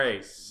All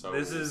right, so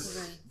this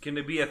is going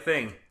to be a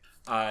thing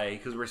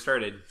because we're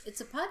started. It's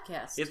a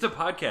podcast. It's a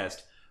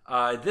podcast.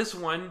 This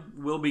one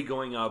will be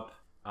going up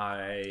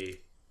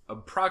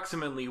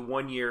approximately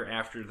 1 year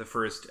after the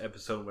first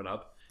episode went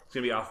up. It's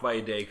going to be off by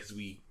a day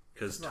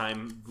because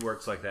time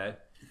works like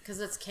that.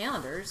 Because it's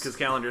calendars. Because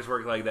calendars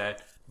work like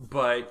that.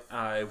 But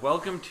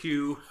welcome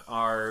to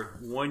our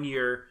 1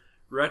 year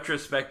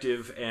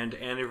retrospective and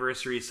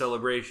anniversary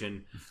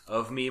celebration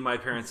of me, my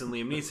parents, and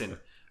Liam Neeson.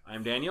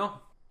 I'm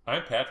Daniel.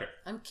 I'm Patrick.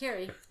 I'm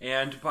Carrie.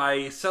 And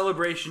by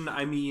celebration,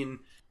 I mean...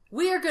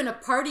 We are going to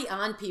party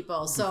on,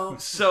 people. So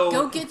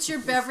go get your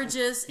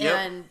beverages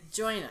and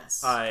join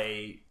us.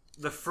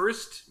 The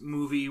first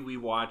movie we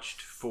watched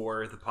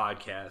for the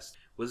podcast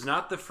was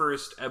not the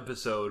first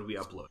episode we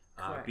uploaded.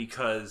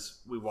 Because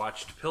we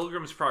watched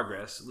Pilgrim's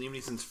Progress, Liam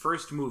Neeson's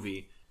first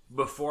movie,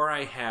 before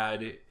I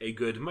had a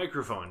good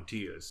microphone to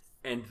use.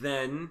 And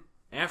then,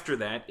 after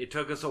that, it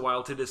took us a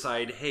while to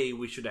decide, hey,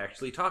 we should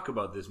actually talk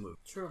about this movie.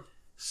 True.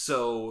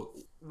 So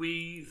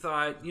we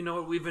thought, you know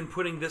what, we've been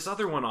putting this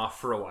other one off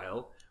for a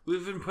while.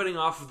 We've been putting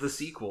off the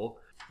sequel.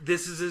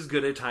 This is as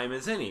good a time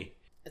as any.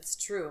 It's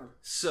true.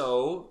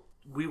 So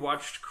we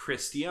watched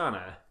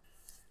Christiana.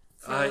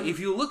 If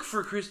you look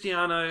for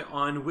Christiana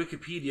on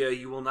Wikipedia,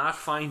 you will not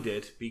find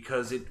it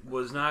because it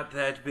was not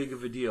that big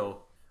of a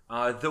deal.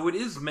 Though it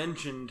is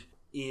mentioned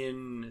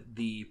in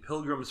the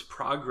Pilgrim's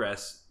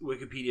Progress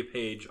Wikipedia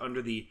page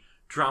under the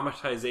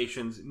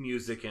Dramatizations,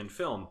 Music, and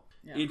Film.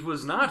 Yeah. It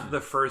was not the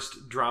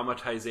first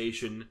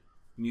dramatization,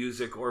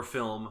 music, or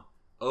film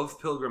of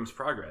Pilgrim's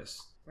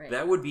Progress. Right.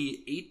 That would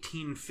be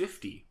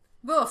 1850.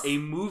 Woof. A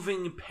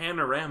moving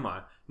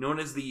panorama known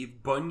as the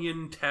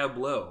Bunyan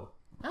Tableau.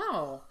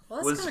 Oh,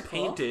 well, that's was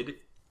painted cool.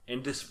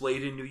 and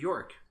displayed in New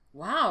York.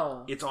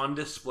 Wow. It's on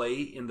display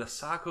in the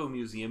Saco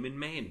Museum in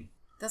Maine.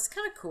 That's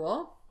kind of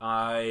cool.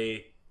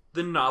 The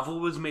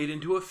novel was made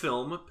into a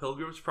film,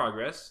 Pilgrim's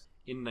Progress,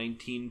 in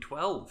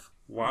 1912.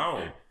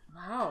 Wow.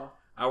 Wow.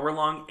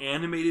 Hour-long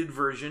animated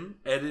version,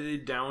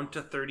 edited down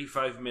to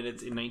 35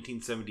 minutes in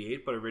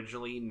 1978, but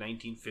originally in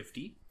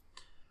 1950.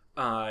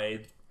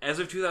 As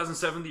of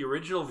 2007, the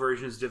original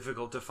version is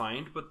difficult to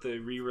find, but the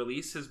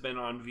re-release has been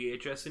on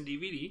VHS and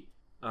DVD.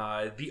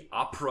 The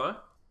opera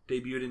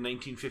debuted in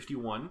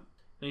 1951.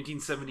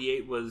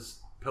 1978 was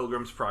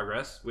Pilgrim's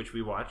Progress, which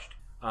we watched.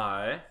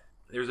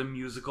 There's a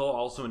musical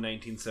also in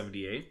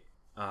 1978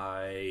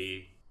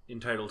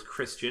 entitled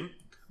Christian.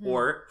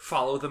 Or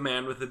Follow the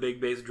Man with the Big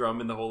Bass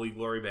Drum in the Holy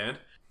Glory Band.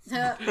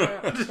 Let's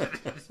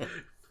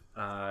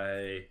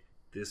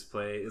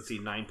see,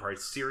 9-part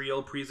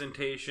serial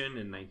presentation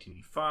in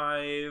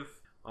 1985.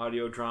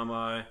 Audio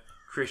drama,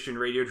 Christian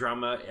radio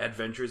drama,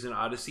 Adventures in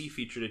Odyssey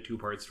featured a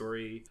 2-part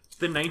story.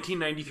 The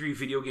 1993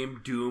 video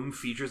game Doom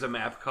features a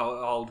map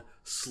called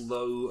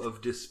Slough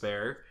of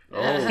Despair.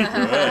 Oh,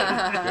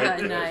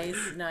 good.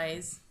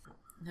 Nice.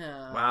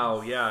 Oh.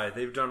 Wow, yeah,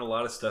 they've done a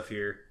lot of stuff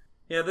here.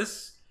 Yeah,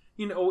 this...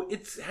 You know,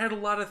 it's had a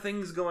lot of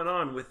things going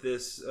on with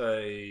this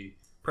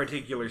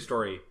particular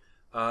story.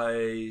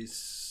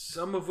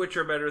 Some of which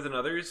are better than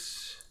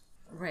others.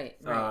 Right.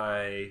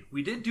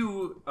 We did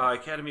do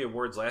Academy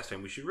Awards last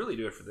time. We should really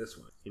do it for this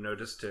one. You know,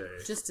 just to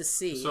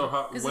see. So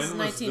when was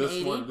 1980?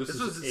 This one? This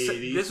was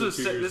 80. This was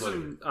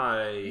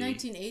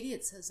 1980.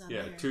 It says on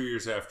there. Yeah, 2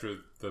 years after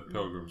the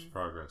Pilgrim's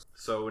Progress.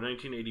 So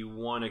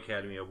 1981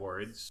 Academy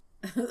Awards.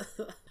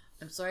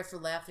 I'm sorry for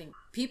laughing.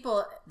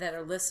 People that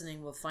are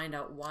listening will find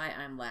out why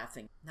I'm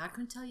laughing. Not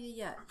going to tell you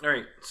yet. All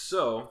right.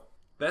 So,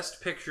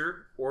 Best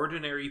Picture,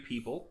 Ordinary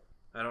People.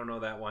 I don't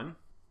know that one.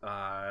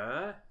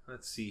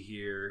 Let's see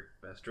here.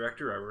 Best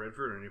Director, Robert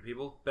Redford, Ordinary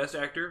People. Best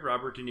Actor,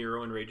 Robert De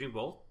Niro in Raging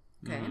Bull.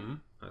 Okay. Mm-hmm.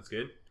 That's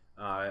good.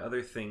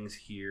 Other things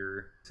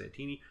here.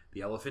 Santini, The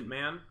Elephant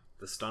Man,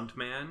 The Stunt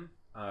Man,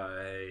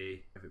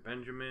 Private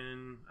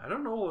Benjamin. I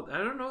don't know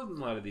a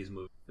lot of these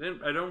movies.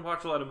 I don't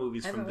watch a lot of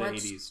movies from the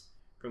 80s.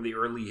 From the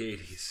early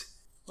 80s.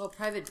 Well,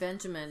 Private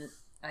Benjamin,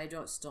 I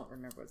just don't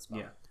remember what it's about.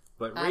 Yeah.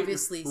 But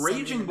obviously,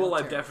 Raging Bull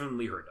I've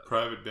definitely heard of.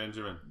 Private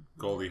Benjamin,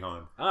 Goldie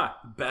Hawn.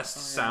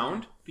 Best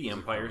Sound, The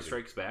Empire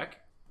Strikes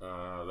Back.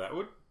 That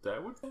would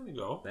probably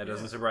go. That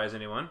doesn't surprise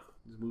anyone.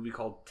 There's a movie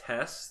called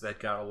Tess that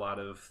got a lot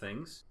of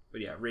things.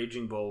 But yeah,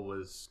 Raging Bull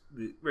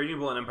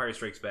and Empire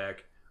Strikes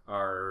Back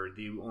are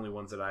the only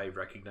ones that I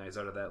recognize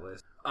out of that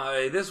list.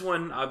 This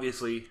one,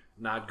 obviously,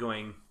 not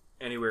going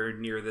anywhere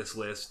near this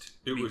list.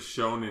 It was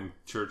shown in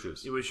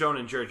churches. It was shown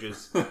in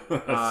churches. That's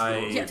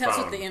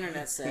what the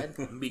internet said.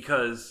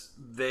 Because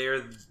they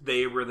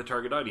were the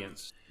target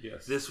audience.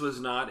 Yes. This was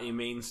not a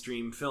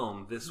mainstream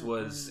film. This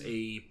was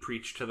a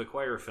preach to the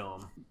choir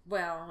film.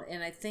 Well,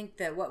 and I think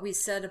that what we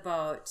said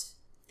about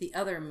the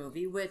other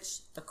movie,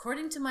 which,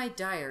 according to my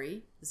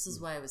diary, this is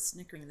why I was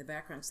snickering in the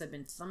background, because I've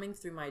been thumbing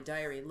through my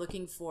diary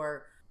looking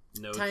for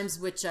notes. Times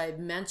which I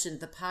mentioned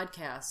the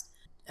podcast.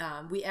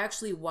 We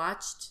actually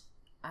watched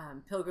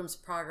Pilgrim's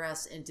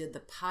Progress and did the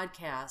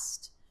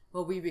podcast.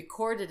 Well, we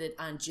recorded it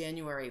on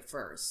January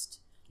 1st.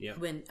 Yeah.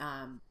 When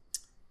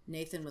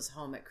Nathan was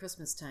home at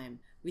Christmas time.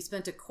 We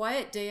spent a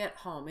quiet day at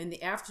home. In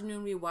the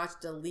afternoon, we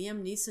watched a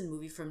Liam Neeson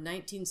movie from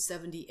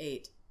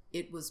 1978,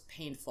 it was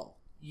painful.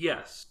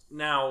 Yes.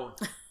 Now,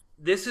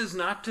 this is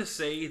not to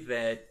say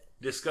that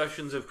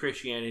discussions of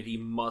Christianity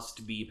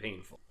must be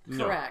painful.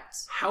 Correct.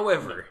 No.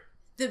 However,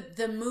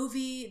 the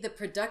movie, the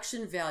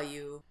production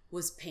value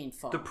was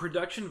painful. The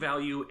production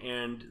value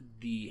and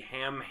the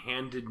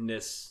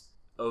ham-handedness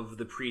of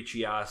the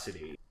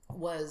preachiosity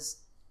was...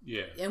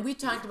 Yeah. And we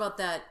talked about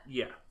that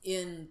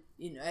in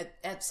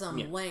at some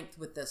length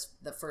with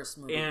the first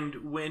movie.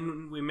 And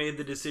when we made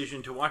the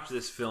decision to watch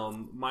this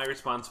film, my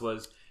response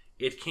was,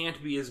 it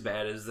can't be as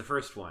bad as the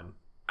first one.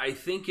 I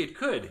think it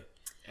could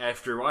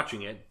after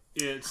watching it.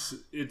 It's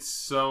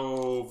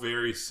so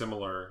very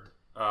similar.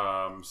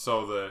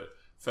 So the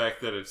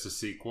fact that it's a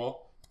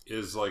sequel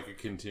is like a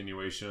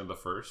continuation of the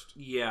first.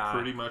 Yeah.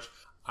 Pretty much.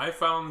 I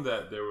found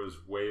that there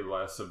was way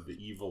less of the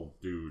evil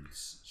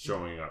dudes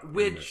showing up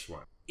in this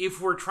one. If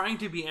we're trying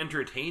to be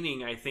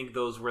entertaining, I think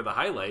those were the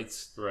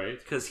highlights. Right.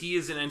 Because he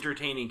is an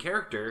entertaining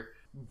character,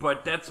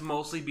 but that's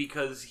mostly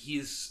because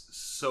he's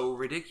so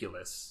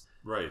ridiculous.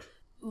 Right.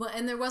 Well,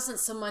 and there wasn't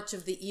so much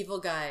of the evil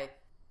guy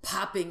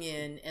popping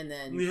in and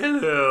then...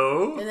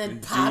 Hello! And then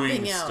and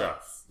popping doing out.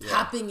 Stuff. Yeah.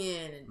 Popping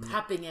in and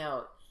popping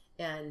out.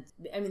 And,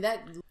 I mean,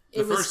 that...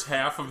 The first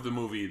half of the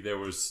movie, there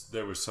was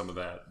some of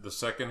that. The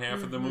second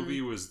half of the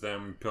movie was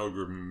them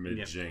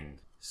pilgrimaging.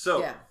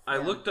 So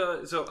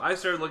I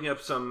started looking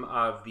up some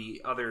of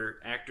the other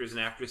actors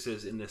and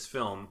actresses in this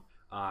film.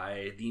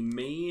 The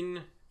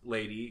main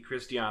lady,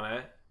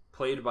 Christiana,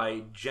 played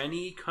by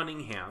Jenny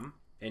Cunningham,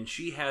 and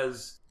she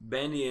has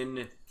been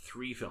in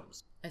 3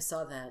 films. I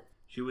saw that.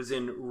 She was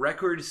in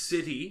Record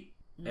City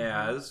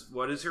as,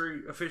 what is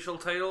her official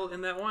title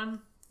in that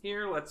one?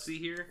 Here, let's see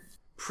here.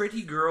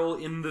 Pretty Girl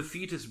in the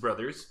Fetus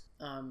Brothers.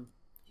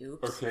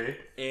 Oops. Okay.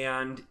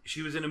 And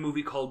she was in a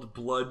movie called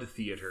Blood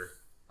Theater.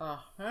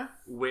 Uh-huh.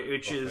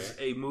 Which is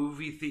a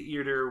movie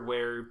theater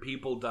where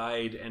people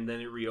died and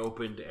then it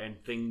reopened and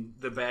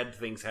the bad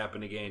things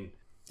happen again.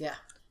 Yeah.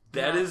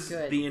 That is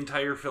the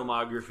entire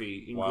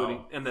filmography,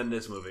 including and then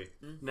this movie.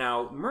 Mm-hmm.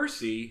 Now,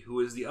 Mercy, who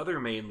is the other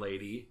main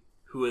lady,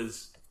 who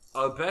is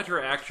a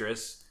better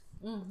actress,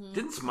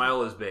 didn't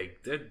smile as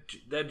big.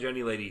 That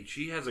Jenny lady,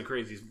 she has a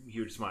crazy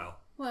huge smile.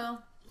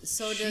 Well,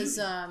 so does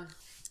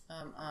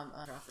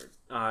Crawford.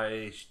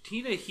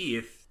 Tina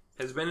Heath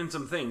has been in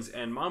some things,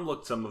 and Mom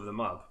looked some of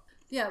them up.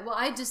 Yeah, well,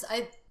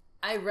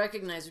 I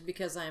recognize her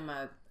because I'm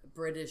a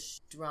British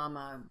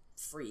drama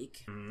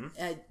freak. Mm-hmm.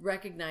 I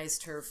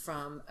recognized her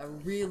from a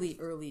really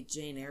early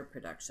Jane Eyre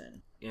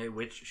production. Yeah,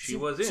 which she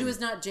was in. She was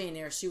not Jane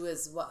Eyre. She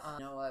was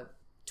a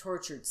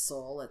tortured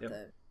soul at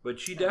the... But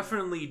she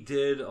definitely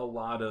did a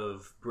lot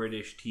of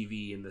British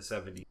TV in the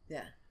 70s.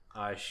 Yeah.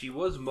 She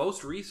was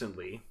most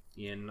recently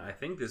in, I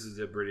think this is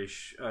a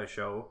British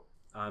show,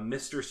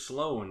 Mr.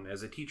 Sloan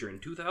as a teacher in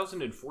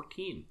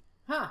 2014.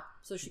 Huh.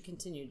 So she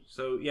continued.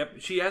 So, yep,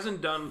 she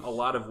hasn't done a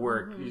lot of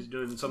work. She's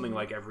doing something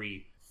like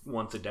every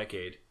once a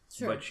decade.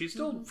 Sure. But she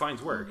still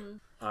finds work.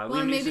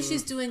 Well, maybe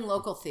she's doing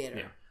local theater.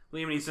 Yeah.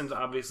 Liam Neeson's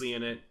obviously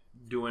in it,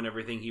 doing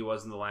everything he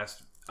was in the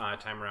last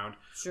time around.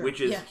 Sure. Which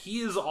is,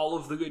 he is all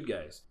of the good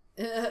guys.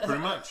 Pretty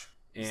much.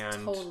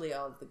 And totally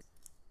all of the...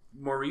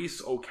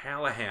 Maurice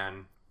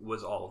O'Callaghan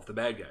was all of the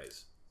bad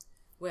guys.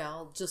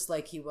 Well, just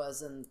like he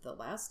was in the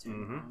last time.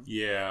 Mm-hmm.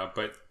 Yeah,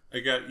 but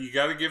you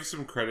got to give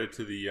some credit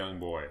to the young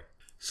boy.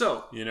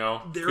 So,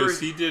 because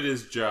he did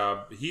his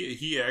job.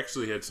 He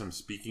actually had some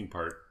speaking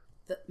part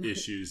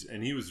issues,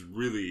 and he was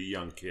really a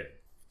young kid.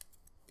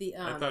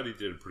 I thought he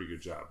did a pretty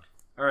good job.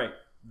 All right,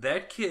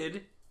 that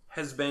kid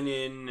has been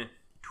in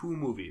 2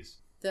 movies.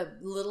 The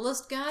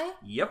littlest guy?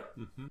 Yep.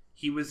 Mm-hmm.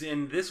 He was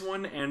in this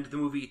one and the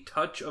movie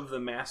Touch of the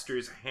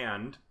Master's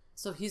Hand.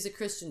 So he's a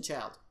Christian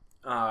child.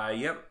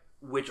 Yep.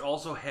 Which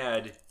also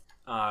had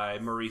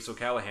Maurice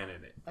O'Callaghan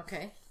in it.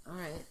 Okay. All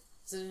right.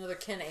 Is it another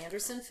Ken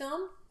Anderson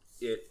film?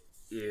 It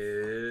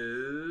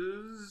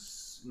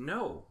is...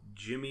 No.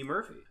 Jimmy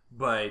Murphy.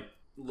 But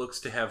looks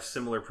to have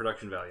similar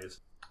production values.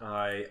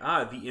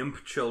 The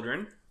Imp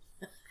Children.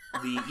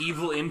 The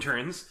Evil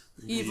Interns.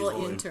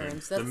 Evil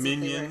interns. That's the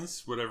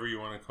Minions, whatever you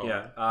want to call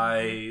them.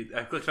 I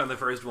clicked on the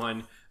first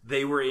one.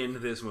 They were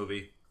in this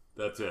movie.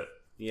 That's it.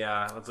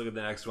 Yeah, let's look at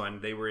the next one.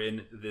 They were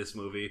in this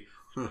movie.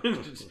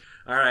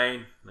 Alright,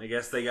 I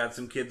guess they got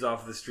some kids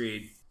off the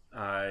street.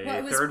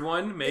 Third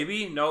one,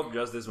 maybe? Nope,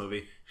 just this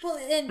movie. Well,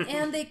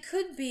 and they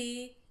could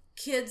be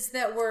kids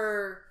that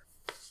were,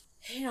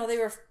 they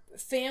were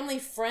family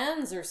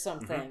friends or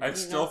something. Mm-hmm. I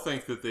still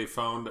think that they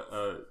found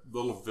a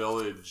little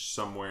village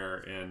somewhere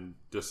and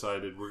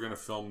decided we're going to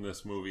film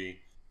this movie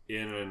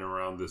in and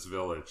around this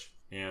village,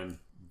 and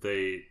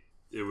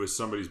it was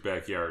somebody's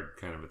backyard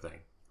kind of a thing.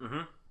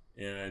 Mm-hmm.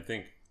 And I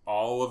think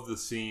all of the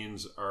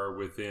scenes are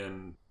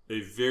within a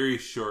very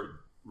short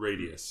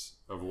radius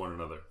of one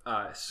another.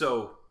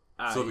 So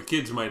the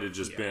kids might have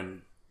just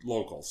been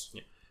locals.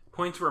 Yeah.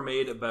 Points were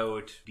made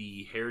about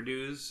the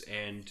hairdos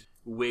and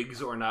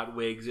wigs or not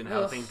wigs and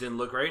how things didn't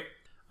look right.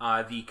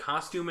 The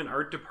costume and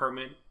art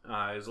department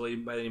is a lady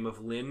by the name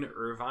of Lynn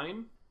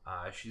Irvine.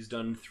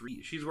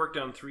 She's worked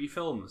on 3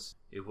 films.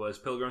 It was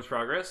Pilgrim's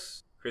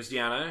Progress,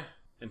 Christiana,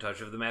 and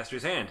Touch of the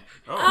Master's Hand.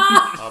 Oh,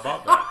 how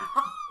about that?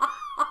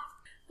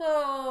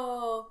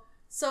 Oh,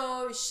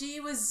 so she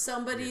was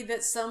somebody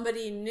that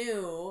somebody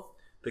knew.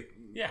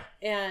 Yeah.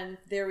 And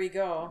there we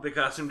go. The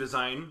costume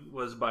design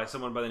was by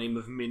someone by the name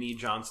of Minnie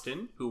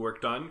Johnston, who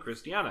worked on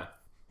Christiana.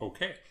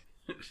 Okay.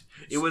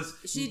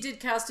 She did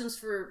costumes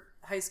for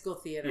high school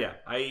theater. Yeah,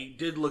 I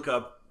did look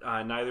up.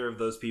 Neither of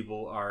those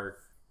people are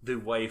the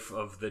wife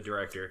of the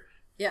director.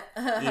 Yeah.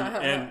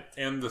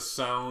 and the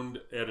sound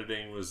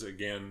editing was,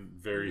 again,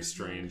 very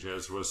strange,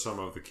 as was some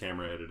of the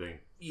camera editing.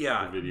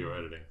 Yeah. The video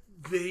editing.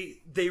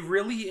 They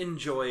really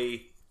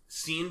enjoy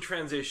scene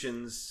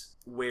transitions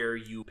where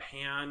you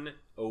pan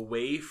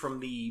away from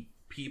the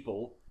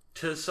people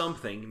to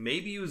something.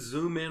 Maybe you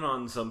zoom in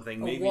on something,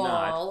 maybe a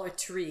not. wall, a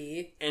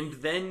tree. And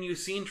then you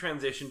scene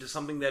transition to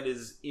something that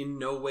is in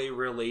no way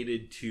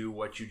related to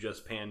what you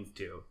just panned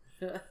to.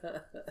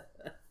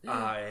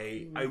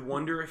 I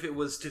wonder if it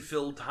was to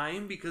fill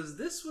time, because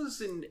this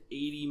was an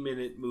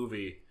 80-minute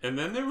movie. And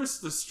then there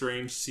was the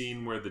strange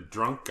scene where the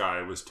drunk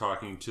guy was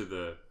talking to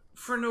the...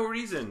 For no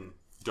reason.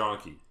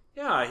 Donkey.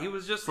 Yeah, he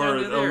was just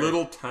for there. A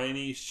little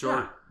tiny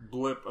short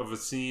blip of a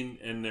scene,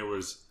 and there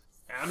was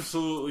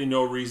absolutely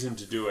no reason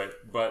to do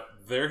it, but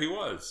there he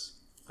was.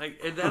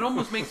 Like, that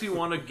almost makes me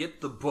want to get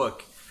the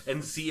book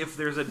and see if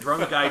there's a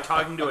drunk guy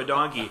talking to a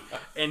donkey.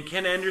 And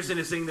Ken Anderson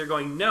is sitting there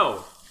going,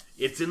 no,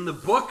 it's in the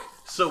book,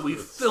 so we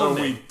film it.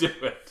 So we do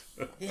it.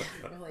 Yeah,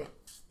 really.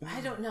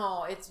 I don't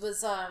know. It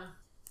was,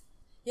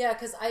 yeah,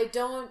 because I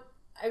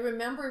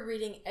remember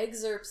reading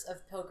excerpts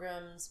of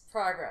Pilgrim's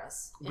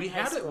Progress. We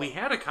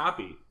had a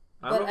copy.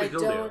 But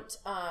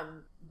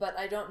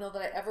I don't know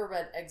that I ever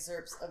read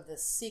excerpts of the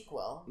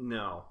sequel.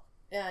 No.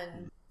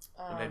 And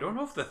I don't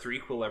know if the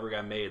threequel ever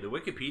got made. The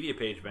Wikipedia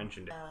page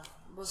mentioned it.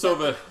 So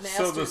the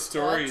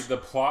story, the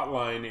plot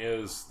line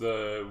is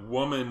the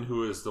woman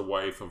who is the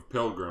wife of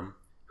Pilgrim,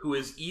 who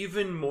is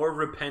even more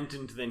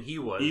repentant than he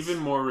was.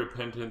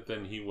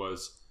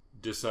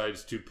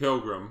 Decides to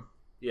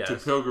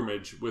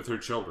pilgrimage with her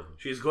children.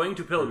 She's going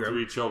to pilgrim.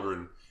 Her 3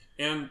 children.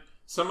 And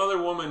some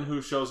other woman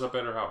who shows up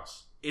at her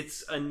house.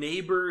 It's a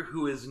neighbor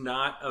who is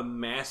not a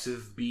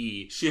massive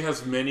bee. She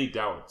has many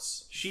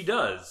doubts. She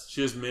does.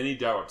 She has many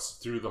doubts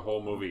through the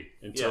whole movie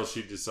until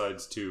she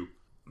decides to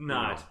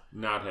not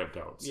have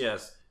doubts.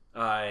 Yes.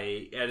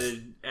 When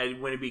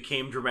it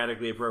became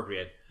dramatically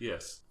appropriate.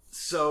 Yes.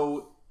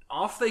 So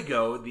off they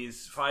go,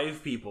 these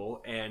 5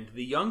 people, and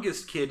the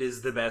youngest kid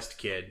is the best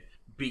kid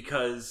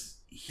because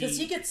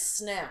he gets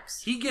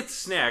snacks. He gets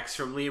snacks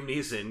from Liam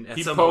Neeson at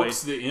some point. He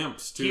pokes the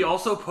imps, too. He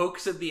also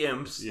pokes at the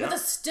imps. Yep.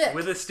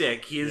 With a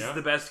stick. He is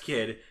the best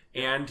kid.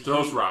 And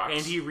throws rocks.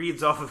 And he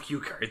reads off of cue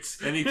cards.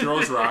 And he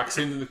throws rocks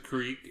into the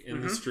creek,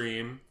 in the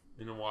stream,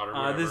 in the water,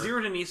 the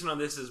 0 to Neeson on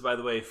this is, by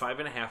the way,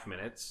 5.5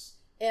 minutes.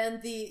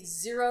 And the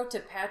 0 to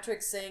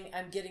Patrick saying,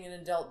 I'm getting an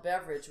adult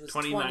beverage was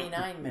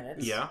 29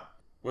 minutes. Yeah.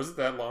 Was it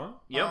that long?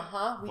 Yep.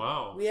 Uh-huh.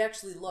 Wow. We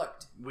actually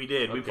looked. We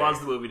did. Okay. We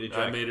paused the movie to check.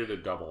 I made it a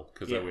double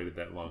because I waited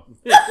that long.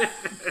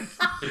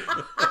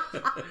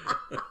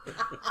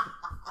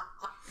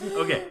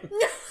 Okay.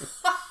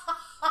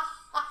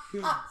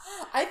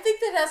 I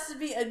think that has to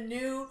be a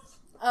new,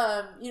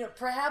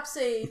 perhaps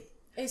a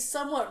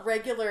somewhat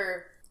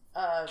regular...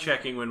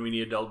 checking when we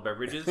need adult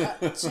beverages?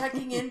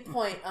 Checking in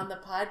point on the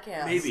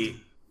podcast.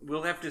 Maybe.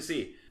 We'll have to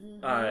see.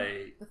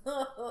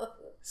 Mm-hmm.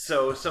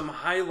 So, some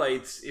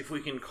highlights, if we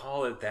can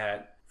call it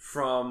that,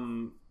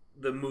 from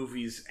the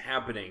movie's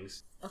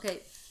happenings.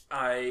 Okay.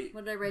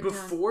 What did I write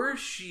Before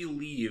she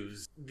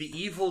leaves, the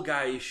evil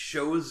guy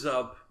shows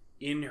up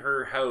in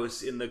her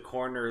house in the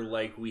corner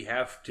like, we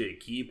have to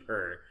keep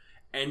her.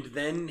 And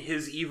then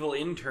his evil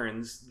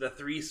interns, the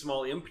 3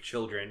 small imp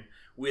children,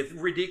 with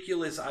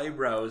ridiculous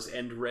eyebrows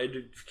and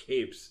red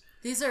capes.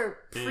 These are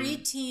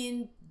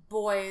preteen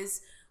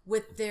boys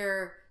with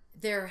their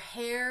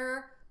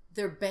hair...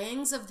 Their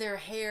bangs of their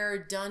hair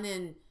done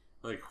in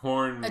like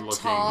horn-looking a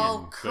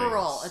tall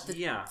curl at the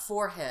yeah.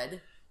 forehead,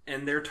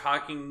 and they're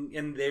talking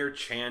and they're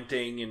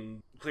chanting,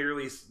 and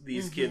clearly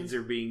these kids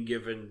are being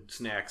given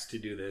snacks to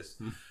do this.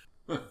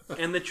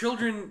 And the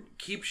children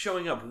keep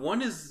showing up.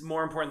 One is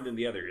more important than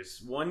the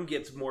others. One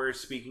gets more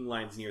speaking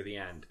lines near the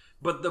end.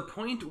 But the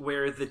point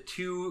where the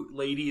 2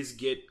 ladies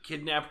get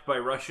kidnapped by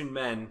Russian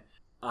men,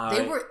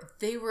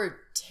 they were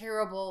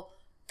terrible.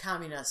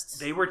 Communists.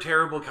 They were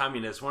terrible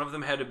communists. One of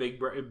them had a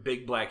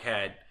big black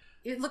hat.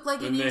 It looked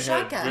like a They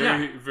Yushaka.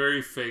 had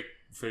very fake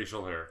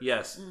facial hair.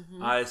 Yes.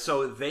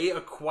 So they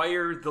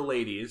acquire the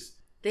ladies.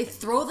 They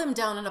throw them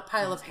down in a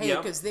pile of hay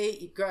because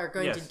they are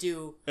going to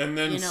do... And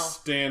then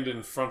stand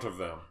in front of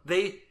them.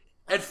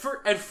 At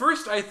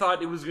first I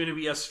thought it was going to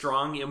be a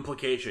strong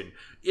implication.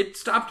 It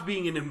stopped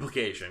being an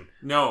implication.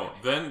 No.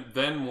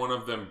 Then one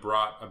of them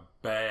brought a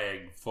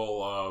bag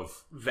full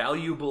of...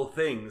 valuable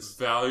things.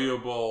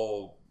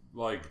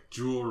 Like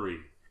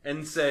jewelry,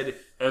 and said,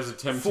 as a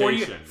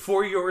temptation,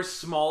 for your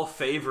small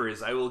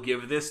favors, I will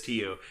give this to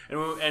you.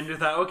 And we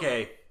thought,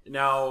 okay,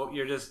 now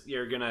you're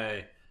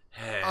gonna.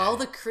 All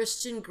the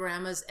Christian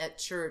grandmas at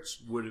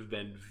church would have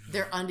been.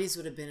 Their undies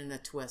would have been in a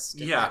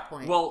twist at that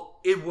point. Well,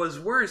 it was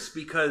worse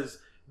because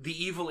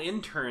the evil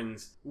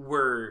interns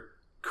were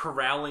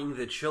corralling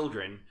the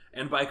children.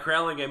 And by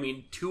corralling, I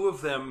mean 2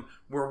 of them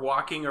were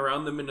walking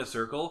around them in a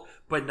circle,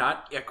 but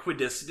not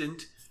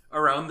equidistant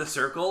around the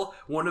circle.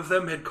 One of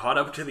them had caught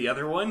up to the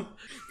other one.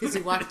 Because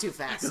he walked too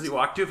fast.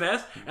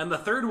 And the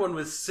third one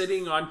was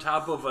sitting on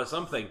top of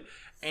something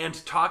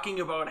and talking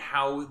about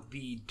how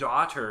the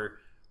daughter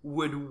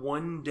would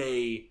one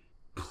day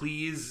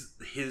please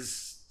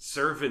his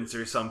servants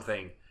or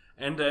something.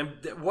 And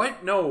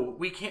what? No,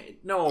 we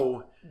can't.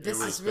 No. This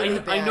is really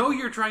bad. I know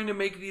you're trying to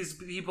make these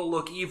people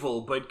look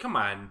evil, but come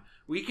on.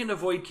 We can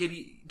avoid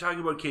talking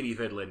about Kitty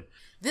Fiddlin.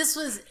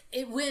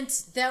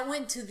 That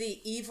went to the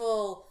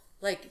evil,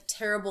 like,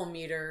 terrible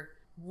meter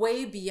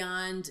way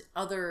beyond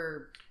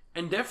other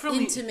and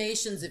definitely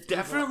intimations of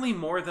definitely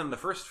evil. More than the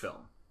first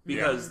film.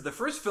 Because the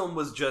first film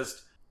was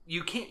just,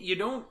 you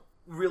don't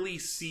really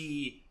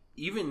see,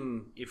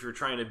 even if you're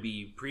trying to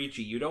be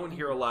preachy, you don't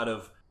hear a lot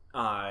of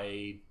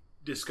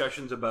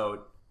discussions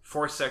about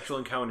forced sexual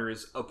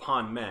encounters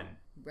upon men.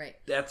 Right.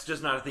 That's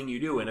just not a thing you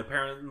do. And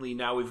apparently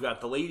now we've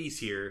got the ladies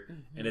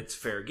here, and it's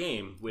fair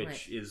game,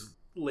 which is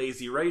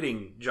lazy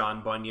writing,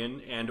 John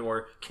Bunyan and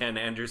or Ken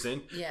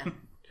Anderson. Yeah.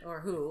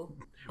 Or who.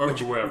 Or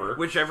whoever.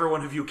 Whichever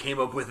one of you came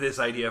up with this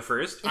idea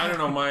first. I don't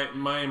know.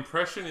 My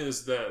impression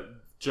is that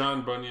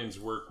John Bunyan's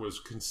work was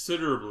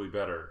considerably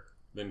better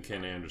than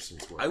Ken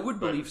Anderson's work. I would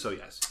believe so,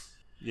 yes.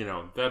 You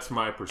know, that's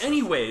my perception.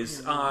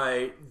 Anyways,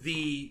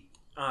 the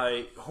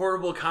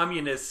horrible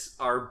communists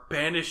are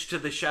banished to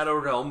the Shadow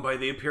Realm by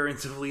the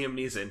appearance of Liam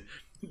Neeson.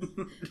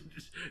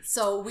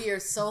 So we are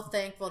so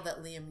thankful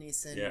that Liam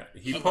Neeson... Yeah,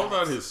 he pulled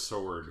out his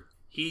sword.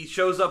 He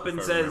shows up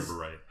and says,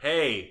 right.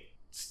 Hey,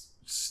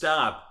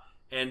 stop.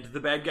 And the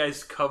bad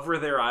guys cover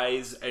their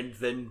eyes and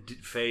then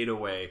fade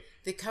away.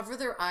 They cover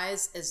their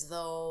eyes as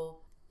though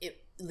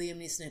Liam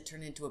Neeson had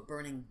turned into a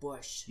burning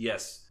bush.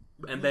 Yes.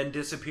 And then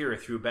disappear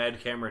through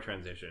bad camera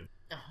transition.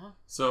 Uh-huh.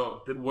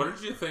 So, what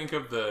did you think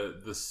of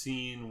the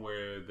scene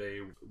where they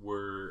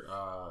were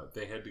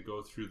they had to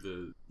go through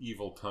the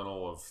evil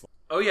tunnel of?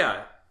 Oh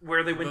yeah,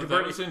 where they went to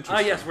Burning. Was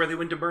interesting. Yes, where they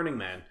went to Burning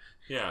Man.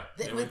 Yeah,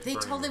 They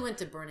totally went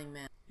to Burning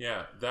Man.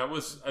 Yeah,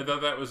 I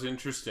thought that was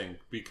interesting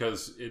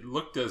because it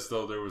looked as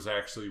though there was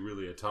actually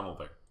really a tunnel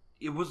there.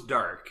 It was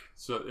dark.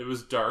 So it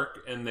was dark,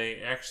 and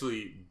they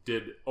actually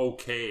did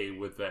okay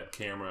with that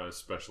camera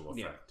special effect.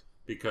 Yeah.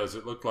 Because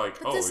it looked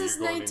like, But this you're is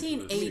going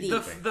 1980. into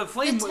this The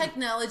flame The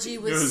technology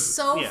was it was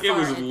so yeah. far It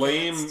was advanced.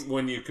 lame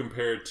when you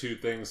compare it to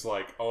things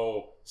like,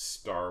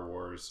 Star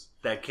Wars.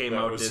 that came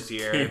out this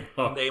year. came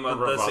out Came out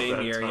the about same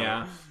that year, time.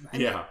 yeah.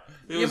 Yeah.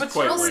 It Yeah, was but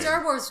quite Well, lame.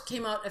 Star Wars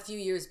came out a few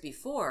years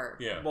before.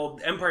 Yeah. Well,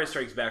 Empire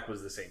Strikes Back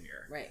was the same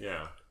year. Right.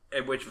 Yeah.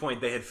 At which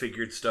point they had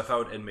figured stuff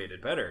out and made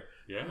it better.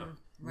 Yeah.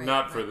 Right,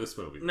 Not for right. this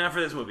movie. Not for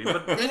this movie,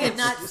 but They had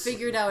not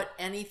figured out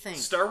anything.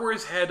 Star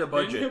Wars had a They didn't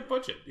budget. have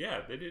budget.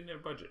 Yeah, they didn't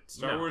have budget.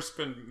 Star No. Wars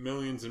spent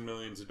millions and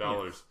millions of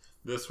dollars.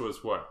 This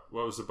was what?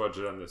 What was the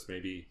budget on this?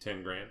 Maybe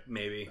 $10,000.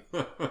 Maybe.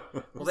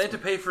 Well, they had to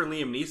pay for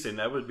Liam Neeson.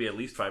 That would be at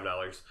least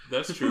 $5.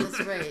 That's true.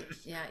 That's right.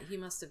 Yeah, he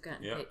must have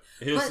gotten Yeah,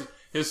 paid. But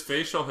his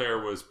facial hair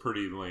was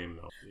pretty lame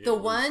though. the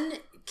one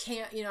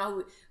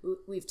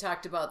we've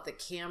talked about the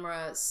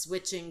camera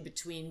switching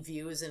between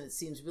views, and it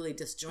seems really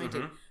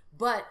disjointed.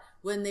 But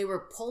when they were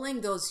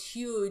pulling those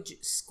huge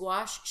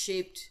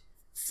squash-shaped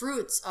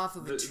fruits off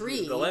of a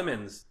tree, The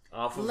lemons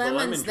off of the lemon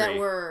lemons tree. that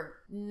were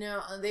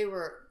they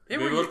they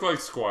were looked like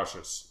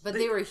squashes. but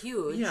they were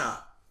huge. Yeah.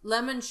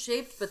 Lemon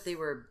shaped, but they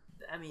were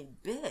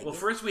big. Well,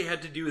 first we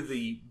had to do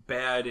the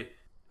bad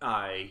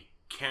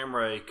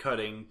camera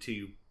cutting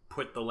to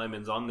put the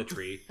lemons on the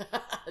tree.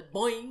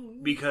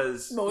 Boing.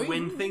 Because Boing.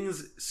 when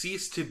things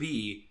cease to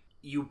be,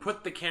 you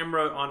put the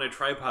camera on a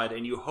tripod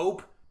and you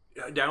hope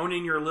down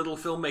in your little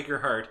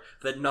filmmaker heart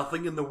that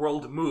nothing in the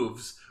world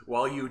moves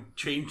while you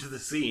change the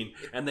scene,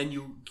 and then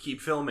you keep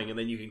filming and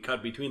then you can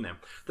cut between them.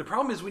 The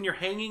problem is when you're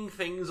hanging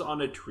things on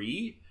a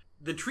tree,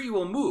 the tree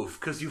will move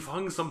because you've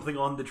hung something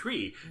on the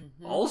tree.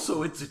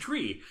 Also, it's a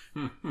tree.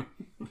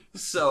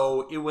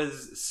 So it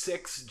was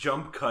 6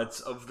 jump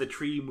cuts of the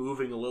tree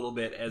moving a little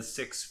bit as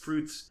 6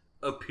 fruits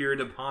appeared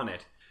upon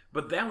it.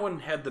 But that one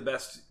had the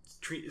best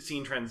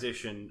scene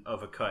transition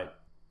of a cut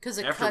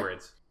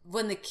afterwards.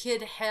 When the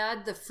kid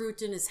had the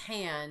fruit in his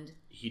hand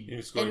He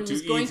was and going to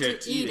was going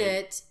eat to eat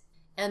it,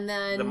 and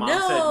then The mom said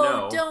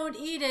no. Don't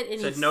eat it, and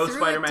said, he "No, threw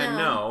Spider-Man, it down.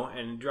 no,"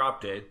 and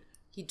dropped it.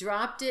 He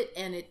dropped it,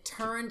 and it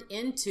turned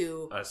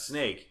into A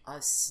snake.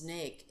 a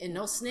snake, and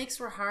no snakes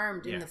were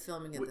harmed in the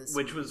filming of this,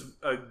 Which was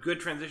a good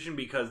transition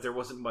because there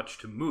wasn't much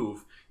to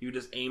move. You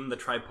just aim the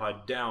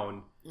tripod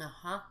down,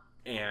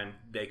 and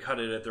they cut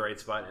it at the right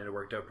spot, and it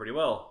worked out pretty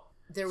well.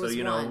 There so was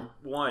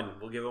one.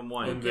 We'll give him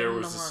one. And there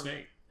was a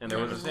snake. And there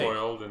was a snake.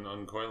 Coiled and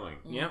uncoiling.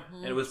 Yeah,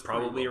 and it was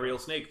probably a real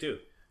snake too.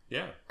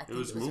 Yeah, I think it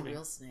was moving. a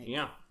real snake.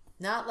 Yeah.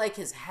 Not like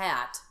his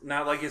hat.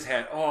 Not like his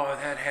hat. Oh,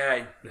 that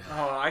hat.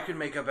 Oh, I could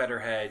make a better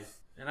head.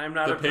 And I'm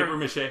not the paper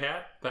mache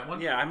hat. That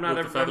one. Yeah, I'm not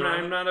With the feather on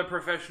I'm it? not a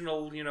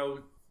professional,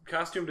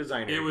 costume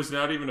designer. It was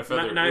not even a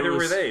feather. Neither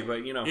were they,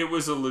 but you know. It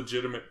was a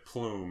legitimate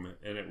plume,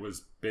 and it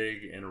was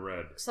big and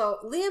red. So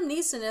Liam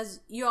Neeson, as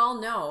you all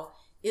know,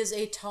 is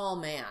a tall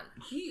man.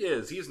 He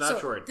is. He's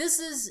not short. This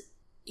is,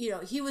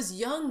 he was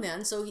young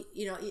then, so,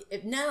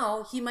 if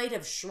now he might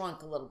have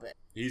shrunk a little bit.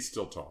 He's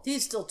still tall.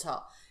 He's still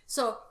tall.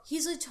 So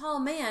he's a tall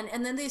man,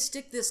 and then they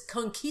stick this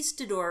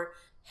conquistador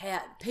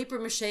hat, paper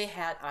mache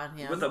hat on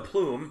him. With a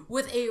plume.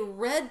 With a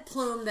red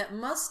plume that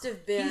must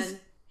have been...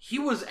 He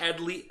was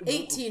at least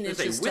 18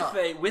 inches tall.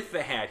 With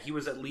the hat, he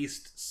was at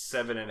least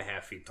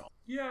 7.5 feet tall.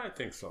 Yeah, I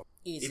think so.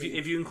 Easy.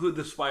 If you include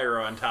the spire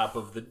on top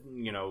of the,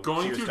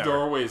 going Sears through Tower.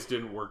 doorways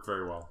didn't work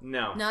very well.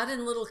 No. Not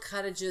in little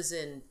cottages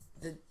in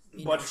the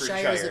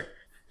Bedfordshire.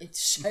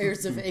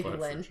 Shires of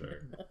England.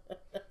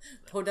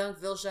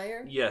 Podunkville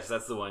Shire? Yes,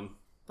 that's the one.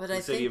 But the I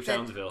city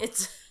think of that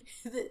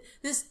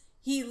Townsville.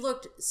 he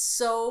looked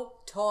so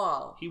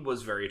tall. He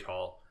was very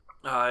tall.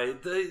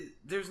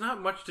 There's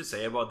not much to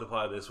say about the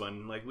plot of this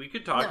one. Like, we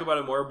could talk about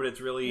it more, but it's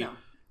really... No.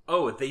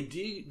 Oh, they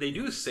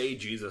do say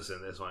Jesus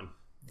in this one.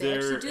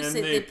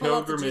 They pull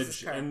out the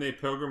Jesus card. And they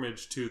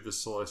pilgrimage to the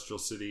Celestial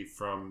City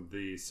from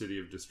the City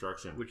of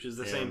Destruction. Which is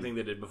the same thing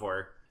they did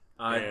before.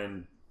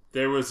 And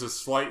there was a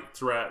slight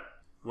threat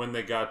when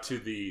they got to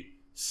the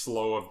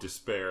Slough of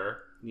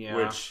Despair,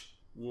 which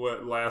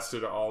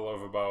lasted all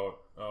of about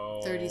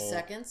 30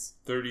 seconds.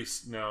 30.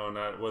 No,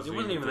 not. It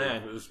wasn't even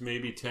that. It was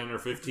maybe 10 or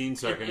 15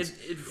 seconds.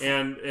 It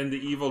and the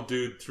evil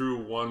dude threw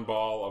one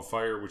ball of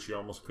fire, which you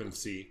almost couldn't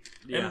see.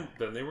 Yeah. And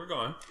then they were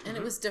gone. And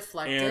it was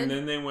deflected. And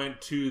then they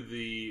went to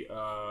the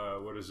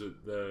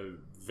the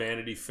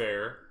Vanity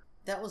Fair.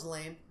 That was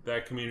lame.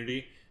 That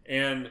community,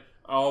 and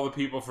all the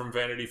people from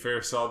Vanity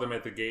Fair saw them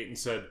at the gate and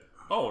said,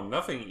 "Oh,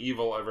 nothing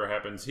evil ever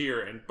happens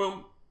here." And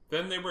boom,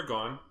 then they were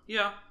gone.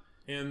 Yeah.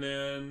 And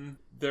then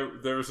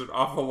there was an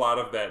awful lot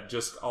of that.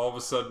 Just all of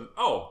a sudden,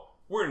 oh,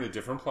 we're in a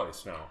different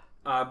place now.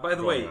 By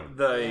the way,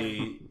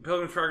 the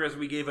Pilgrim's Progress,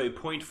 we gave a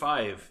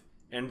 0.5,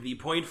 and the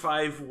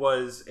 0.5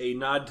 was a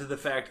nod to the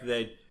fact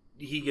that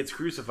he gets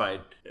crucified.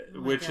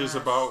 Which is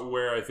about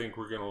where I think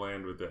we're going to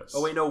land with this.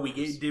 Oh, wait, no,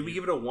 did we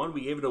give it a 1?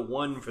 We gave it a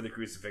 1 for the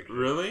crucifixion.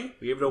 Really?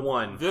 We gave it a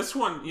 1. This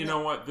one, you know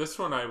what? This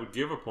one I would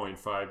give a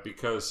 0.5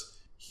 because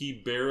he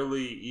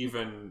barely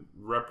even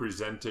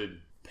represented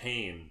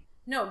pain.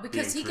 No,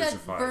 because he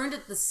got burned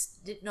at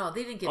the... No,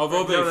 they didn't get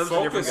Although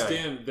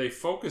burned. they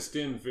focused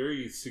in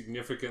very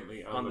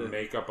significantly on the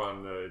makeup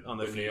on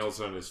the nails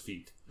on his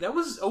feet. That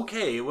was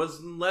okay. It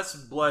was less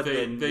blood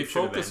than they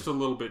focused a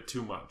little bit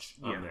too much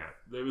on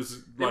that. It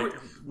was like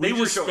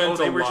we spent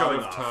a lot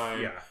of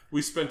time. Yeah.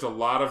 We spent a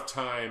lot of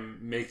time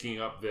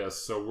making up this,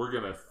 so we're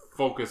gonna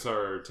focus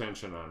our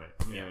attention on it.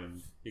 Yeah.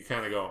 And you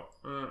kind of go,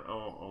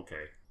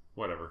 okay,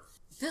 whatever.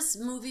 This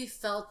movie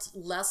felt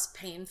less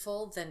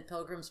painful than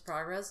Pilgrim's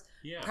Progress.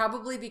 Yeah.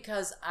 Probably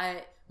because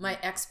my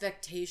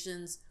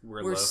expectations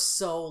were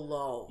so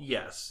low.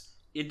 Yes.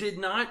 It did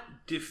not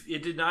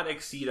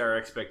exceed our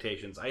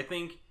expectations. I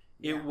think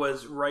it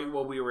was right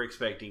what we were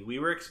expecting. We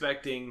were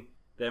expecting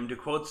them to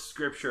quote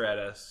scripture at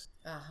us.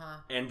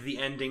 And the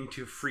ending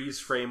to freeze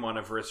frame on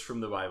a verse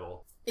from the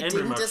Bible. It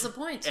didn't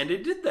disappoint. And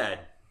it did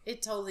that.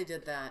 It totally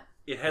did that.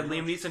 It had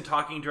Liam Neeson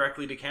talking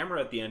directly to camera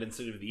at the end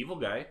instead of the evil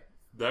guy.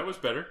 That was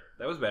better.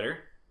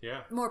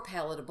 Yeah. More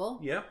palatable.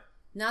 Yeah.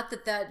 Not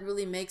that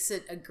really makes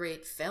it a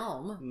great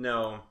film.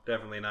 No,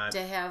 definitely not.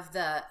 To have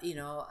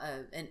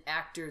an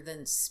actor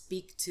then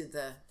speak to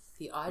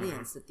the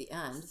audience at the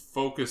end.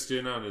 Focused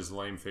in on his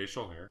lame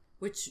facial hair.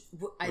 Which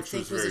I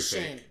think was a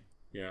shame. Fake.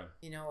 Yeah.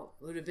 It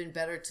would have been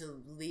better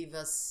to leave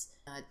us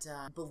at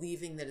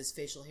believing that his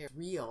facial hair is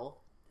real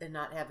and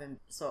not have him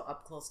so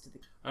up close to the...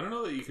 I don't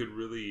know that you could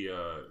really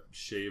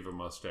shave a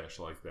mustache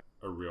like that.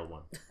 A real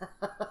one.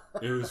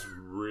 It was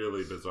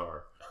really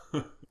bizarre.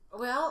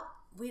 Well,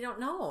 we don't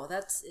know.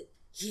 That's...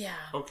 Yeah.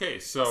 Okay,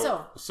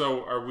 so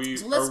are we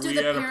at a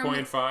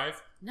 0.5?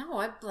 No,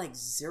 I'm like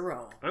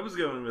 0. I was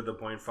going with a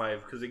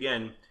 0.5 because,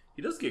 again...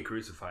 He does get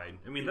crucified.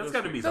 I mean, that's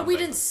got to be something. But we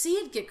didn't see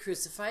it get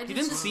crucified. He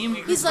didn't see him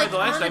get crucified the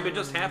last time. It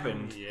just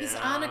happened. Yeah. He's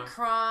on a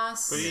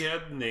cross. But he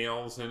had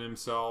nails in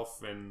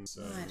himself, and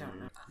I don't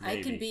know. Maybe.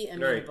 I can be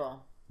amenable. Right.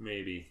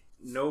 Maybe.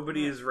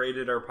 Nobody has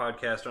rated our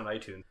podcast on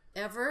iTunes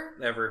ever.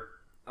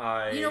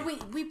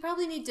 We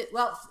probably need to.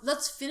 Well,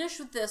 let's finish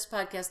with this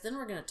podcast. Then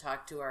we're going to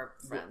talk to our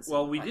friends.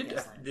 Well, we did.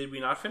 Did we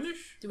not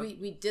finish?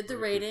 We did the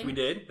rating. We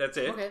did. That's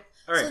it. Okay.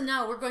 All right. So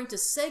now we're going to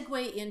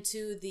segue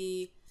into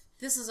the.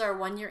 This is our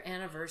 1-year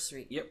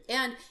anniversary. Yep.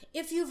 And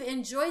if you've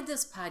enjoyed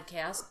this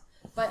podcast,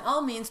 by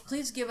all means,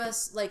 please give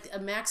us a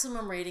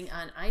maximum rating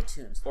on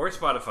iTunes. Or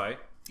Spotify.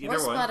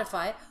 Either one.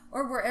 Spotify,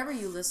 or wherever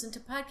you listen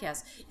to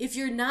podcasts. If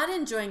you're not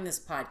enjoying this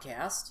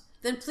podcast,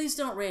 then please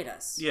don't rate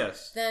us.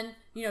 Yes. Then,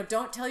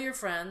 don't tell your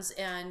friends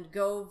and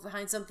go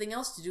find something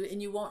else to do,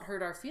 and you won't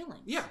hurt our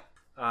feelings. Yeah.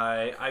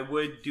 I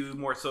would do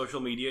more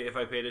social media if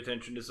I paid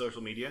attention to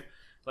social media.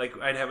 Like,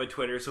 I'd have a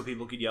Twitter so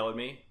people could yell at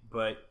me,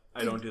 but...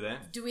 I don't do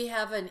that. Do we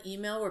have an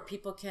email where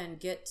people can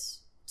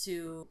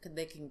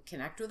they can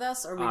connect with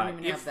us, or we don't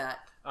even have that?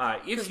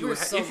 If you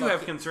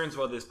have concerns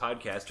about this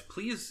podcast,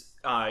 please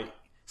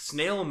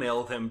snail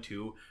mail them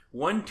to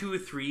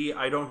 123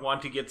 I Don't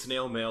Want to Get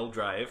Snail Mail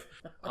Drive,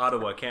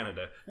 Ottawa,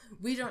 Canada.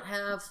 We don't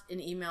have an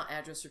email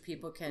address where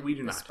people can We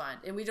do respond.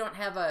 And we don't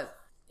have a,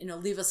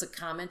 leave us a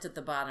comment at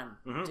the bottom,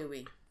 do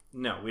we?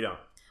 No, we don't.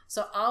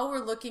 So all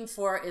we're looking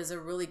for is a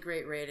really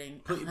great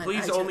rating.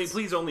 Please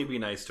only be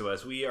nice to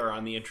us. We are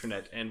on the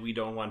internet and we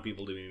don't want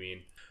people to be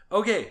mean.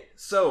 Okay,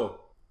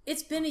 so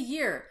it's been a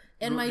year,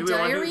 and my do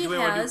diary we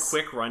want to do has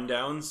quick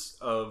rundowns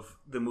of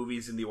the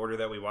movies in the order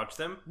that we watched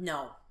them?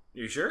 No.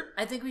 You sure?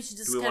 I think we should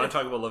just. Do we want to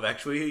talk about Love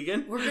Actually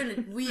again?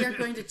 We are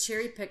going to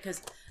cherry pick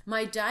because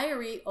my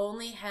diary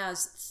only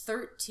has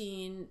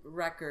 13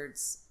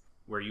 records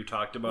where you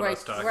talked about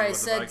us talking where about I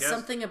said the podcast?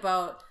 something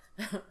about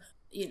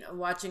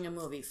watching a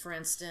movie. For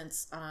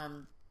instance,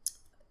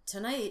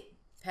 tonight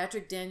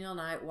Patrick, Daniel,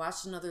 and I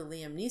watched another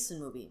Liam Neeson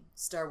movie,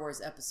 Star Wars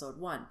Episode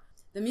 1.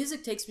 The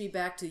music takes me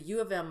back to U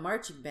of M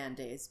marching band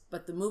days,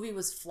 but the movie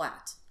was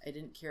flat. I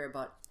didn't care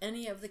about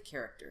any of the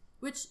characters.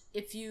 Which,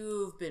 if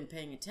you've been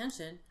paying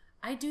attention,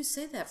 I do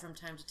say that from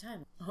time to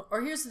time.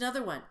 Or here's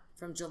another one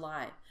from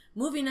July.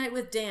 Movie Night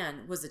with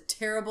Dan was a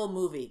terrible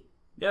movie.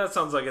 Yeah, that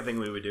sounds like a thing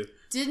we would do.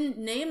 Didn't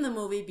name the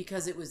movie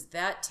because it was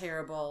that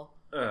terrible.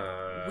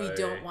 We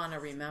don't want to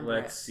remember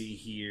Let's see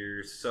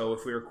here. So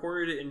if we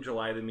recorded it in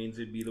July, that means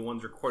it'd be the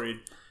ones recorded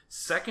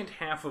second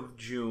half of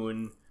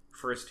June,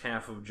 first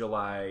half of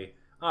July.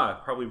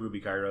 Probably Ruby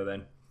Cairo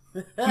then.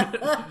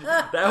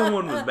 That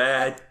one was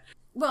bad.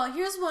 Well,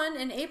 here's one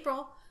in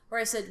April where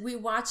I said, we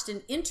watched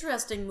an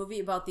interesting movie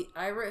about the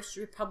Irish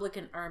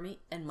Republican Army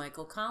and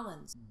Michael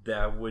Collins.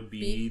 That would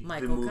be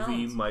the movie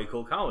Collins.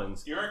 Michael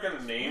Collins. You aren't going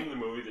to name the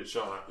movie that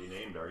shall not be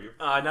named, are you?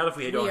 Not if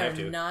we don't have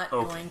to. We are not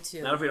going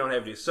to. Not if we don't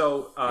have to.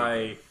 So,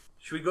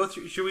 should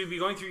we be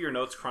going through your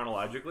notes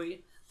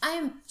chronologically? I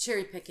am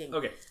cherry picking.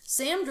 Okay.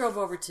 Sam drove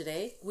over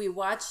today. We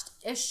watched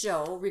a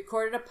show,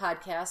 recorded a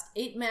podcast,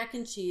 ate mac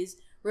and cheese,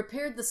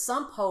 repaired the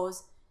sump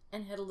hose,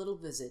 and had a little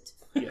visit.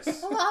 Yes.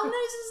 Well, how nice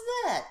is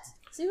that?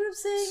 See what I'm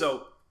saying?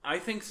 So, I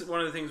think one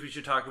of the things we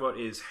should talk about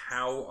is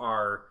how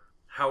our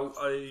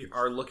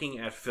looking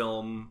at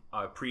film,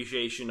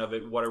 appreciation of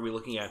it, what are we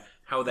looking at,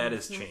 how that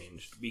has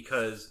changed.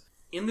 Because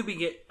in the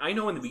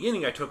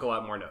beginning I took a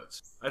lot more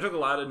notes. I took a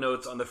lot of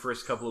notes on the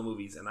first couple of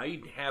movies, and I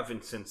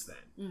haven't since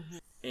then. Mm-hmm.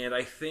 And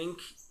I think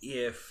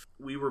if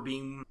we were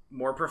being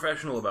more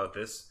professional about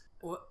this,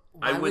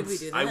 I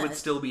would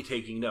still be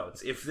taking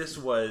notes. If this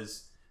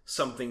was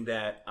something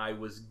that I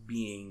was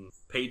being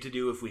paid to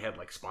do, if we had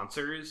like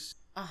sponsors,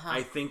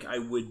 I think I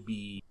would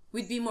be.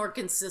 We'd be more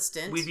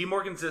consistent. We'd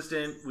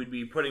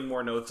be putting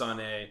more notes on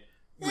it.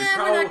 We're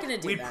not going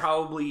to do We'd that.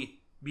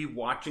 probably be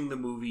watching the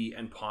movie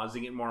and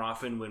pausing it more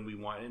often when we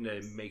wanted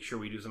to make sure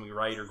we do something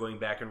right, or going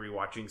back and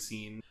rewatching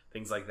scenes,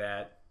 things like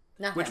that.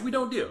 Which we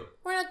don't do.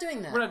 We're not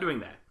doing that. We're not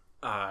doing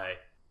that.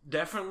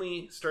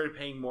 Definitely started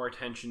paying more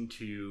attention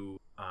to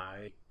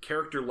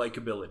character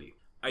likability.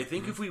 I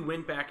think if we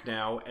went back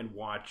now and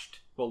watched...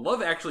 Well,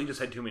 Love Actually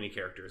just had too many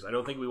characters. I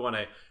don't think we want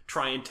to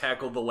try and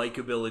tackle the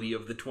likability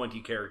of the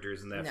 20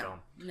 characters in that film.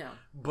 No.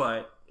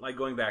 But, like,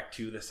 going back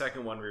to the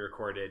second one we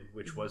recorded,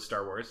 which was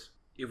Star Wars,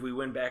 if we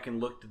went back and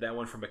looked at that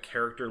one from a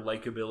character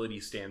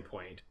likability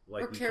standpoint,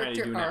 like we kind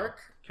of do now,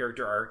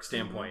 character arc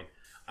standpoint,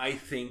 I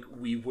think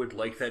we would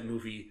like that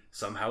movie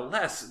somehow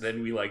less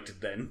than we liked it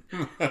then.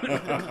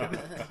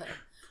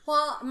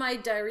 Well, my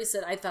diary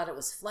said I thought it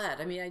was flat.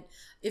 I mean,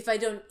 if I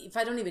don't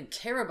even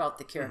care about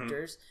the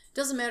characters, it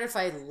doesn't matter if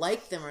I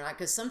like them or not,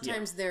 because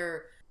sometimes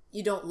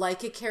you don't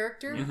like a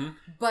character,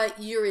 but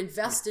you're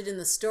invested in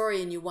the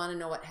story and you want to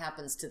know what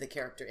happens to the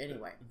character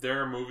anyway.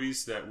 There are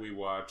movies that we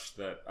watch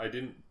that I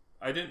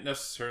didn't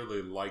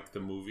necessarily like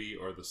the movie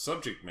or the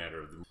subject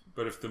matter of the movie,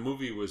 but if the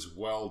movie was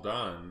well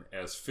done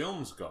as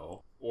films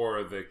go,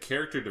 or the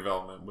character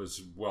development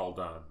was well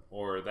done,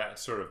 or that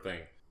sort of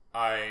thing,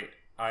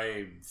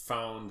 I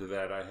found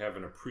that I have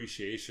an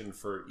appreciation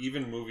for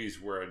even movies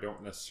where I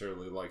don't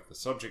necessarily like the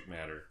subject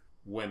matter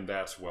when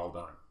that's well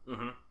done.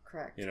 Mm-hmm.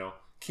 Correct.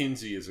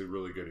 Kinsey is a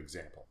really good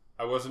example.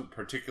 I wasn't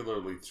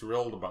particularly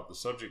thrilled about the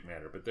subject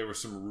matter, but there were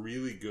some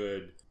really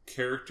good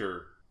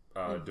character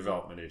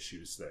development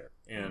issues there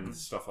and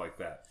stuff like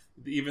that.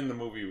 Even the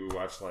movie we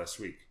watched last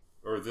week,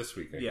 or this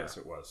week, I guess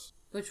it was.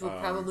 Which will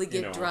probably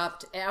get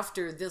dropped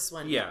after this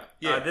one. Yeah.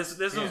 This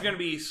one's going to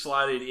be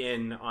slotted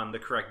in on the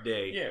correct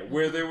day. Yeah,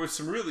 where there was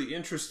some really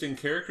interesting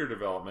character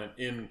development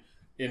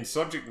in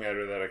subject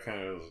matter that I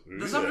kind of...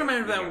 The subject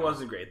matter of that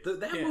wasn't great.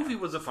 That movie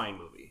was a fine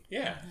movie.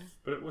 Yeah,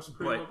 but it wasn't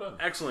pretty well done.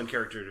 Excellent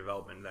character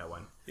development in that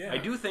one. Yeah. I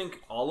do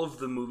think all of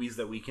the movies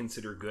that we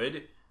consider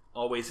good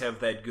always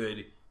have that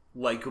good,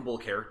 likable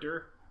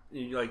character.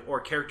 Or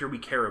character we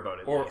care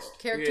about at least.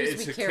 Characters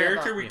we care about. It's a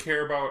character we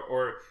care about,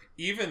 or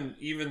even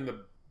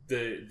the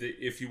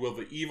if you will,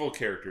 the evil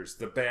characters,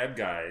 the bad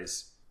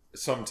guys,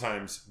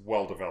 sometimes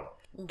well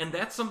developed. And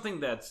that's something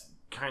that's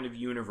kind of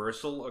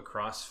universal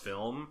across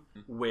film,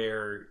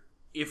 where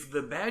if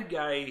the bad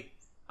guy,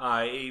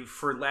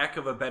 for lack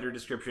of a better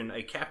description,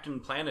 a Captain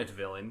Planet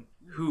villain,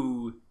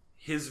 who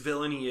his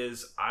villainy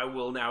is, I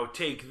will now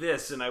take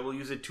this and I will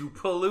use it to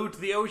pollute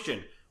the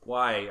ocean.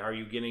 Why? Are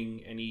you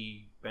getting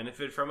any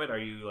benefit from it? Are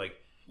you like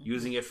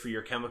using it for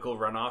your chemical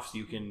runoff so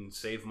you can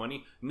save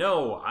money?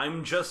 No,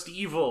 I'm just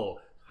evil.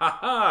 Ha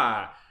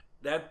ha.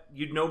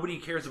 Nobody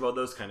cares about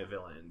those kind of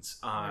villains.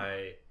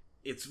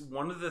 It's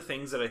one of the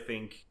things that I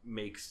think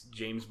makes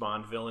James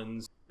Bond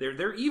villains.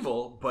 They're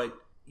evil, but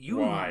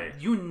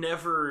you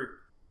never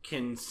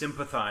can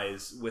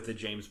sympathize with a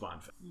James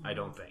Bond film. I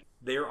don't think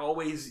they're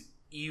always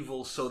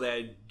evil so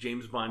that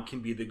James Bond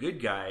can be the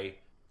good guy,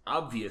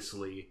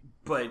 obviously.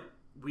 But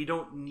we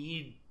don't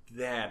need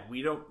that.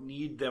 We don't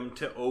need them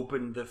to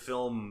open the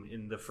film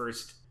in the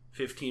first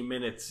 15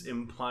 minutes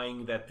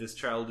implying that this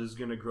child is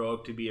going to grow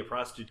up to be a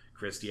prostitute,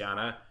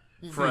 Christiana,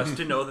 for us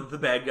to know that the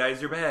bad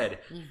guys are bad.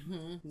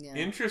 Yeah.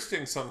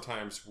 Interesting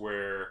sometimes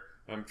where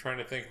I'm trying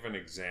to think of an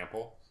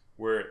example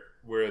where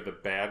the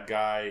bad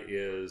guy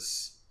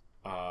is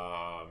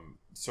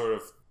sort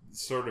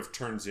of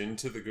turns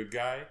into the good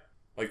guy.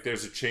 Like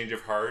there's a change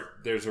of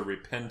heart, there's a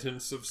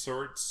repentance of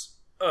sorts.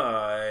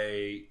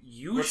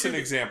 What's an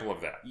example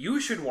of that? You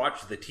should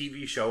watch the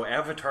TV show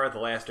Avatar: The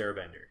Last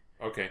Airbender.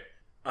 Okay.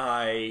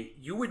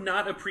 You would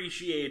not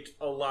appreciate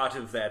a lot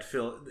of that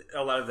film.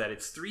 A lot of that.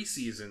 It's 3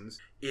 seasons.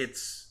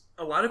 It's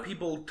a lot of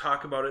people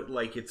talk about it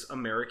like it's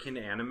American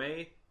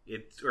anime,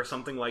 or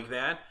something like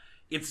that.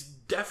 It's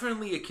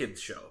definitely a kids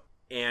show,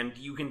 and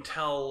you can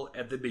tell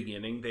at the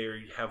beginning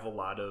they have a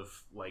lot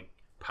of like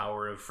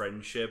power of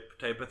friendship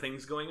type of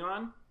things going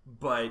on.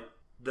 But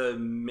the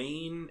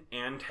main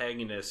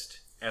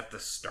antagonist at the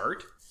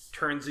start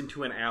turns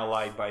into an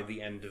ally by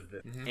the end of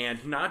it,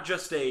 and not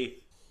just a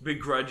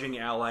begrudging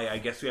ally, I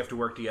guess we have to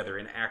work together,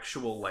 an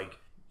actual, like,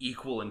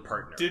 equal and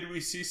partner. Did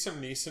we see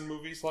some Neeson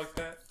movies like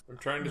that? I'm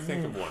trying to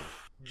think of one.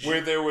 Where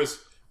there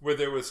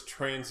was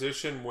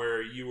transition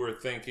where you were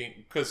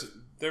thinking... Because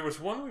there was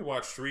one we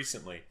watched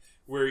recently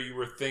where you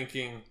were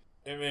thinking...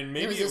 I mean,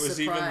 maybe it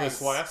was even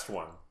this last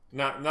one.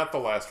 Not the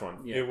last one.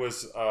 Yeah. It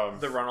was...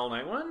 the Run All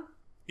Night one?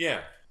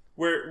 Yeah.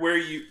 Where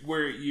you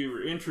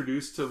were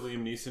introduced to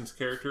Liam Neeson's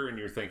character and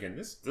you're thinking,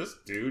 this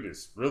dude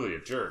is really a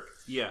jerk.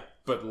 Yeah.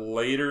 But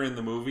later in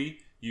the movie,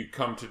 you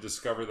come to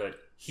discover that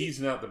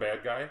he's not the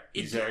bad guy.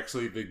 He's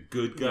actually the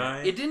good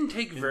guy. It didn't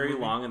take very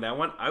long in that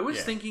one. I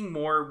was thinking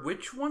more,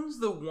 which one's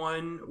the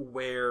one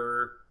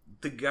where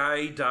the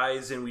guy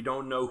dies and we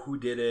don't know who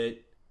did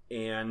it,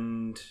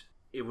 and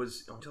it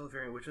was until the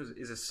very end. Which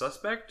is a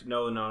suspect?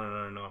 No.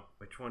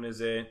 Which one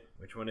is it?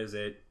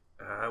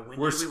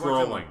 We're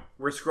scrolling.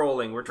 We're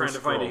scrolling. We're trying to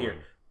find it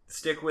here.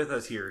 Stick with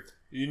us here.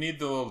 You need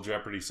the little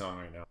Jeopardy song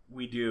right now.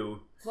 We do.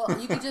 Well,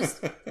 you could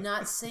just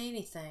not say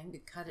anything. You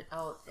cut it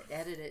out,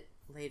 edit it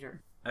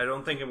later. I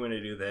don't think I'm going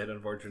to do that,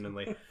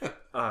 unfortunately.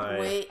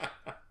 Wait.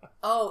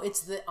 Oh,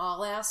 it's the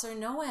all ass or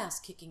no ass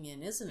kicking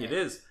in, isn't it? It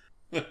is.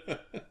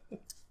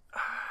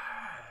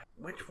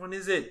 Which one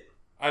is it?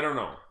 I don't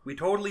know. We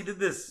totally did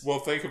this. We'll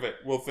think of it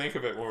when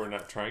we're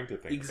not trying to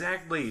think.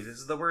 Exactly. This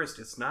is the worst.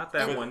 It's not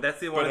that one.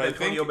 That's the one with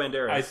Antonio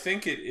Banderas. I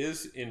think it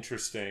is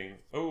interesting.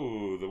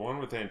 Oh, the one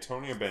with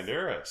Antonio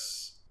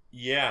Banderas.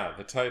 Yeah,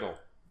 the title.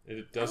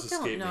 It does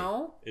escape me.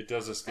 It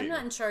does escape me. I'm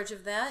not in charge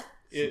of that.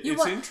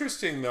 It's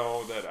interesting,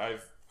 though,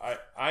 that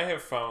I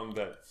have found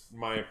that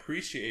my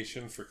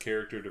appreciation for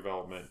character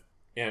development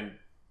and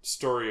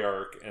story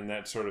arc and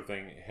that sort of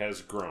thing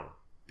has grown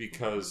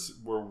because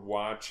we're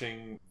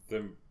watching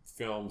the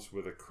films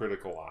with a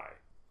critical eye.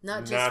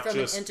 Not just from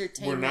an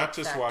entertainment We're not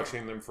just factor.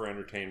 watching them for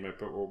entertainment,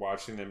 but we're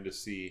watching them to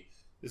see,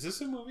 is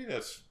this a movie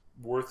that's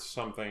worth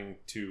something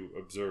to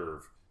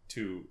observe?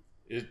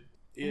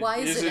 Why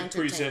is it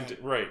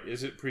entertaining? Right.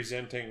 Is it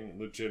presenting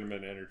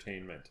legitimate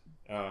entertainment?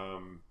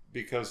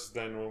 Because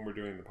then when we're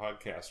doing the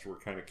podcast, we're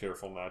kind of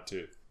careful not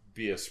to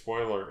be a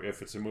spoiler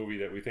if it's a movie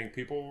that we think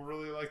people will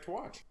really like to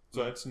watch.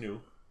 So that's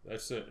new.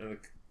 That's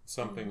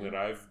something that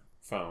I've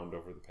found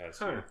over the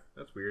past year.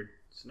 That's weird.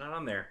 It's not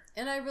on there.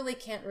 And I really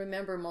can't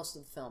remember most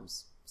of the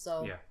films.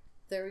 So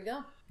there we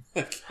go.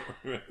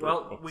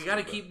 Well, we got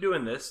to keep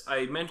doing this.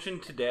 I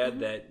mentioned to Dad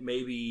that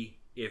maybe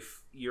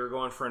if you're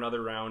going for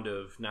another round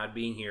of not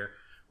being here,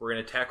 we're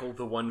going to tackle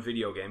the one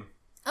video game.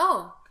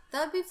 Oh,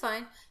 that'd be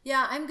fine.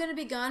 Yeah, I'm going to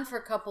be gone for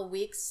a couple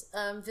weeks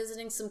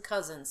visiting some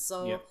cousins.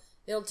 So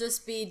it'll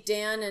just be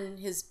Dan and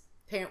his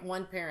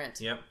one parent.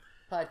 Yep.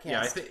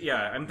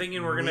 Podcast. I'm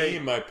thinking we're gonna. Me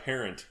and my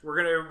parent.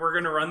 We're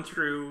gonna run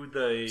through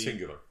the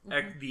singular,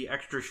 the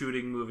extra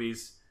shooting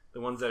movies, the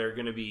ones that are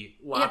gonna be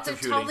lots of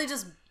shooting. Totally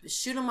just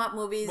shoot 'em up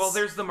movies. Well,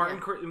 there's the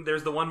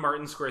there's the one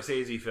Martin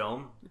Scorsese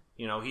film.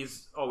 You know,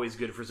 he's always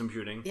good for some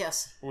shooting.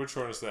 Yes. Which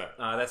one is that?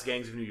 That's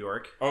Gangs of New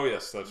York. Oh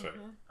yes, that's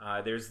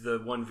right. There's the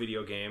one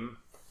video game.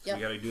 So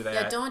we got to do that.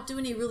 Yeah, don't do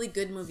any really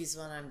good movies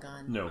when I'm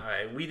gone. No.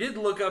 We did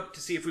look up to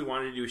see if we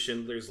wanted to do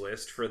Schindler's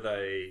List for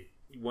the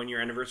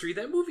 1-year anniversary.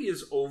 That movie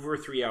is over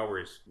 3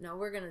 hours. No,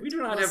 we do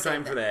not have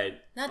time for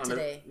that. Not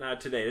today. Not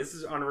today. This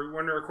is when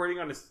we're recording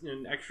on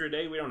an extra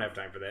day. We don't have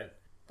time for that.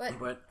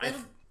 But I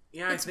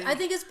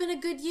think it's been a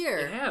good year.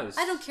 It has.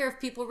 I don't care if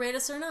people rate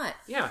us or not.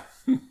 Yeah,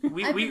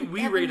 we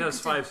rate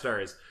us 5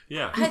 stars.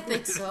 Yeah, I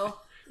think so.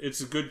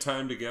 It's a good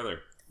time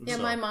together. Yeah,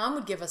 So, my mom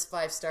would give us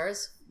 5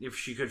 stars. if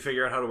she could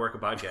figure out how to work a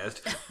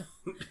podcast.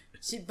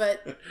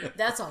 But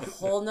that's a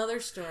whole nother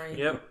story.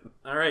 Yep.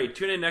 All right.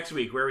 Tune in next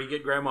week where we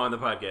get Grandma on the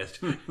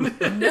podcast.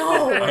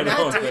 No, we're I not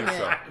don't doing think it.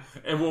 so.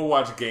 And we'll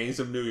watch Gangs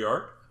of New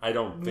York? I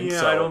don't think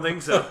so. I don't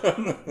think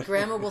so.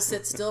 Grandma will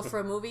sit still for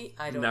a movie?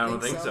 I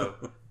don't think so.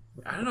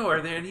 I don't know.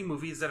 Are there any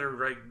movies that are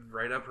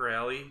right up her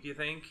alley, do you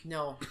think?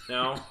 No.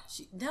 No?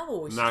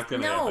 Not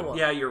gonna happen.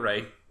 Yeah, you're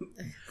right.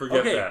 Forget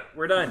Okay, that.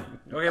 we're done.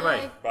 Okay,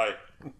 bye. Bye. Bye.